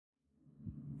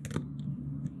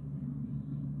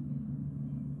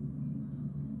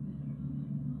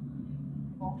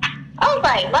was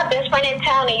like, my best friend in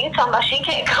town, and you talking about she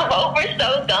can't come over,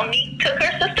 so Dummy took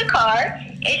her sister's car,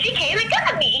 and she came and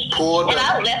got me. Pulled and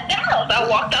up. I left the house. I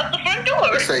walked out the front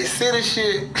door. Say city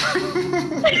shit.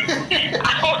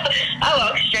 I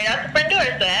walked straight out the front door,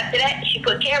 so after that, she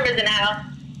put cameras in the house.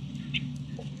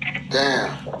 Damn.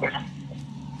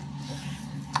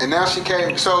 And now she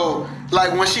came, so,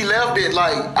 like, when she left it,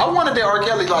 like, I wanted that R.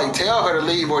 Kelly, like, tell her to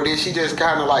leave, or did she just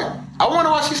kind of, like, I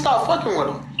wonder why she stopped fucking with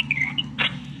him.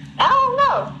 I don't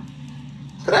know.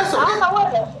 But that's some, I don't know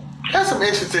what it is. that's some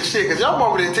interesting shit, because y'all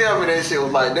mama didn't tell me that shit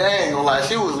was like, I ain't gonna lie,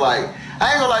 she was like,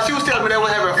 I ain't gonna lie, she was telling me they were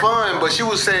having fun, but she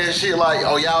was saying shit like,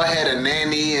 oh, y'all had a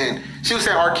nanny, and she was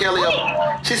saying R. Kelly,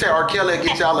 she said R. Kelly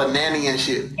get y'all a nanny and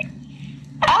shit.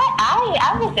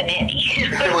 I was a nanny.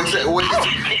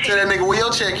 Tell that nigga, where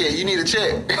your check at? You need a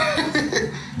check.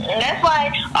 And that's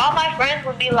why all my friends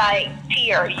would be like,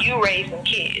 Tia, you raising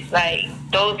kids. Like,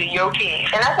 those are your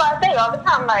kids. And that's why I say all the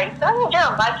time, like, don't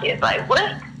jump my kids. Like,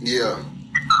 what? Yeah.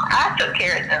 I took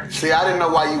care of them. See, I didn't know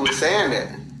why you were saying that.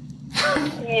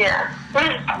 Yeah.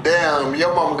 Damn,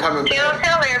 your mama coming She back. don't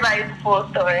tell everybody the full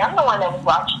story. I'm the one that was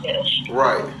watching this.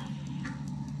 Right.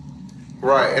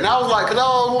 Right. And I was like, cause I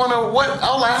was wondering what,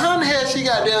 I was like, how in the hell she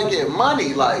got there and get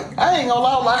money? Like, I ain't gonna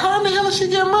lie, I was like, how in the hell did she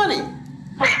get money?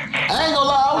 I ain't gonna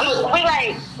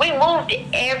lie, we moved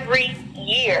every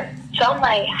year. So I'm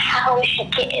like, how is she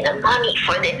getting the money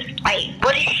for this? Like,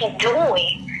 what is she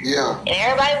doing? Yeah. And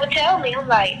everybody would tell me, I'm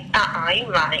like, you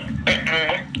lying.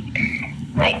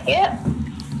 Like, yeah.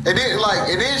 And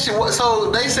then she, so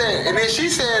they said, and then she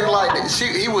said like,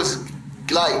 he was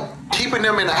like keeping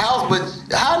them in the house, but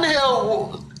how in the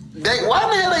hell, why in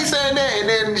the hell they saying that? And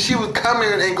then she was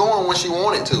coming and going when she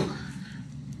wanted to.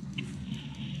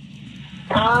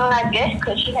 I guess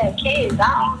because she had kids. I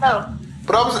don't know.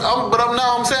 But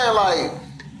I'm saying like,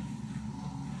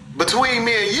 between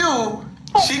me and you,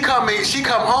 she come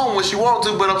home when she wants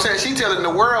to, but I'm saying she telling the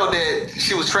world that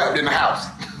she was trapped in the house.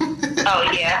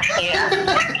 Oh yeah.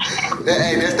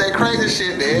 Hey, that's that crazy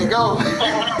shit. There you go.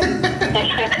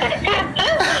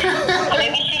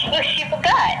 Maybe she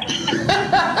forgot.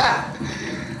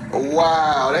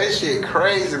 Wow, that shit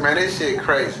crazy, man. That shit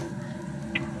crazy.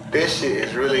 This shit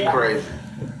is really crazy.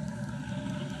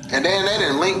 And then they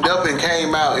done linked up and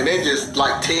came out, and they just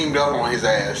like teamed up on his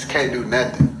ass. Can't do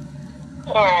nothing.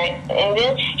 Alright, and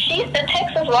then she used to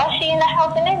text us while she in the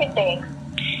house and everything.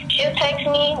 She'll text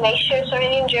me, make sure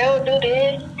Serenity and Gerald do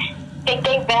this, take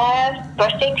their baths,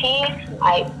 brush their teeth.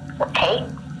 Like, okay.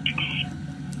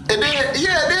 And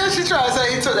then she tried to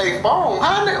say he took their phone.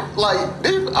 How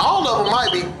all of them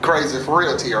might be crazy for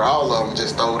real, Tia. All of them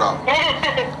just throwed off.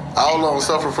 All of them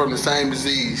suffer from the same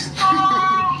disease.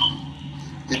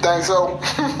 You think so?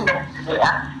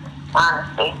 Yeah,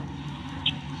 honestly.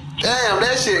 Damn,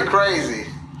 that shit crazy.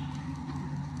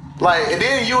 Like, and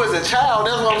then you as a child,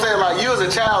 that's what I'm saying. Like, you as a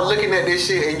child looking at this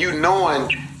shit and you knowing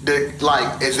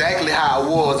exactly how it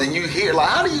was, and you hear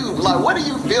what do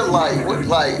you feel like?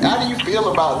 How do you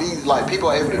feel about these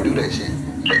people able to do that shit?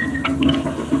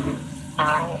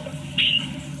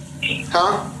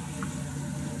 Huh?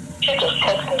 She just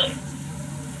texted me.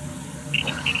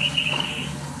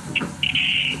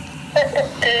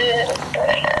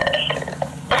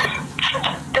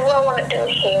 Do I want to do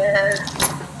here?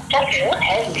 That's what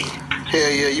heavy.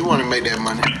 Hell yeah, you want to make that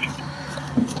money.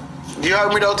 You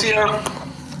heard me though, Tia?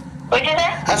 What you say?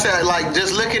 I said,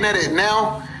 just looking at it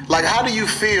now, how do you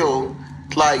feel,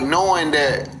 knowing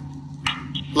that,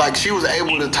 she was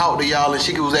able to talk to y'all and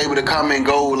she was able to come and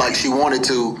go like she wanted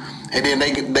to, and then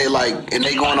they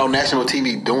going on national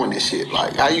TV doing this shit?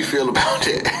 How you feel about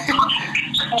that?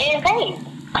 Getting paid.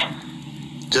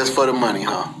 Just for the money,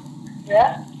 huh?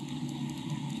 Yeah.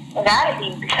 Gotta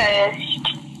be, because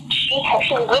she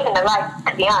was living the life,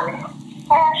 to be honest.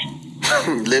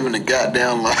 Living a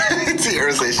goddamn life.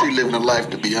 Tierra said she living a life,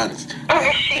 to be honest.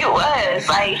 She was.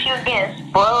 She was getting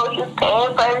spoiled. He was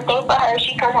paying for everything for her.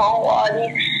 She come home with all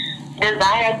these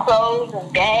designer clothes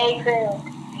and bags and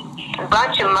a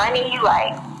bunch of money.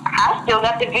 I still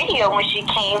got the video when she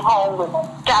came home with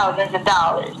thousands of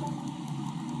dollars.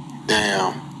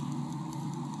 Damn.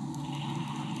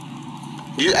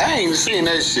 I ain't even seen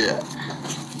that shit.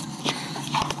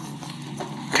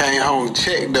 Came home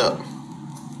checked up.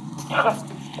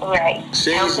 Right.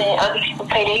 See? Helping other people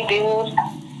pay their bills.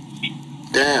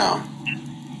 Damn.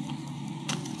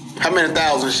 How many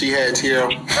thousands she had, Tierra?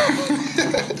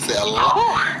 Say a lot.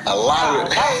 A lot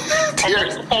of it.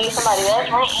 Tierra pay somebody else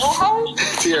rent.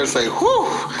 Tierra say, whew.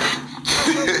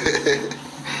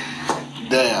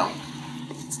 Damn.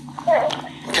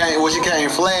 She came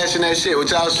flashing that shit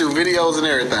with y'all shoot videos and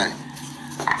everything.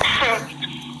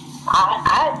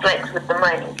 I flex with the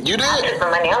money. You did? I took the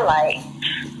money. I'm like,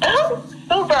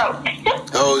 who broke?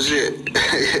 Oh shit.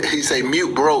 He say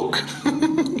mute broke.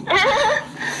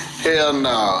 Hell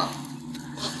no.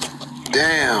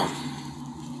 Damn.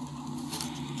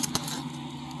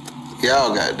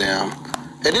 Y'all goddamn.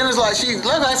 And then it's like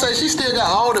like I say, she still got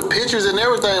all the pictures and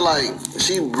everything. Like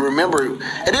she remembered.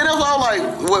 And then that's all like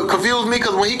what confused me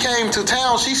because when he came to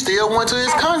town, she still went to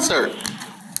his concert.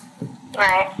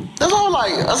 Right. That's all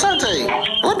like Asante.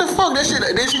 What the fuck? That shit.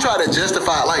 Then she tried to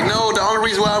justify it. Like, no, the only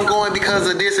reason why I'm going because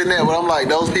of this and that. But I'm like,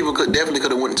 those people definitely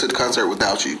could have went to the concert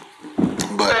without you.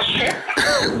 But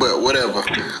but whatever.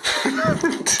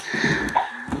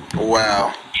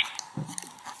 Wow.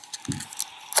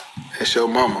 That's your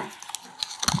mama.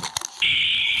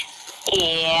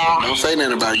 Yeah. Don't say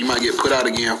nothing about it. You might get put out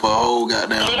again for a whole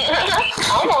goddamn.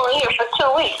 I'm only here for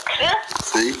 2 weeks.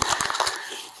 See?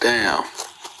 Damn.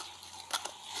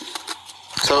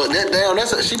 So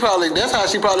that's how she probably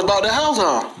bought the house,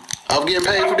 huh? I'm getting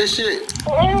paid for this shit.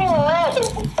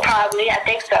 Probably, I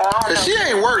think so. I don't know. Cause she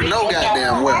ain't work no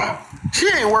goddamn where. She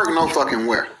ain't work no fucking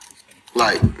where.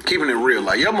 Like, keeping it real.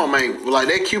 Like, your mama ain't, like,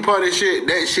 that coupon and shit,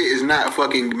 that shit is not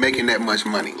fucking making that much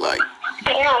money. Like.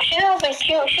 No, she don't be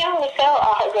cute. She don't sell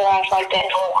all her good ass like that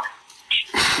no more.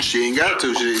 She ain't got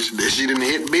to. She didn't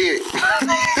hit big.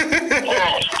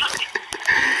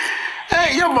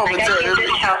 Hey, your mama Like, I tell think me.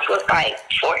 this house was like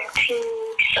 14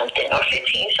 something or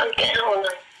 15 something. I don't know.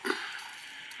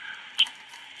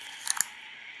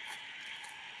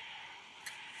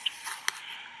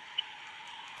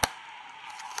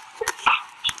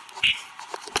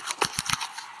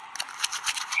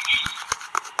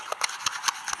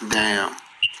 Damn.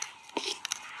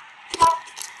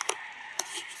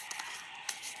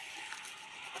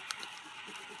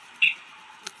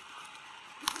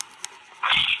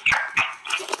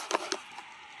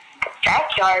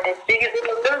 Backyard is bigger than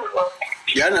the living room.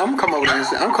 Yeah, I'm coming over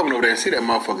there and see that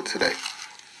motherfucker today.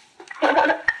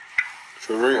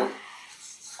 For real. As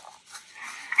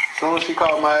soon as she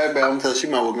called my ass back, I'm gonna tell her she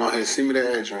might well go ahead and send me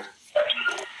that address.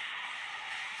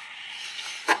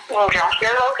 We'll drop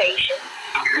your location.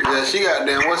 Yeah, she got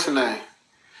damn, what's her name?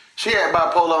 She had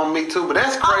bipolar on me too, but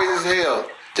that's crazy as hell.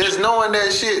 Just knowing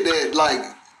that shit that like,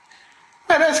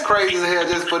 man, that's crazy as hell.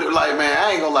 Just put it like, man,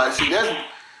 I ain't gonna lie. See, that's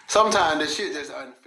sometimes the shit just unfair.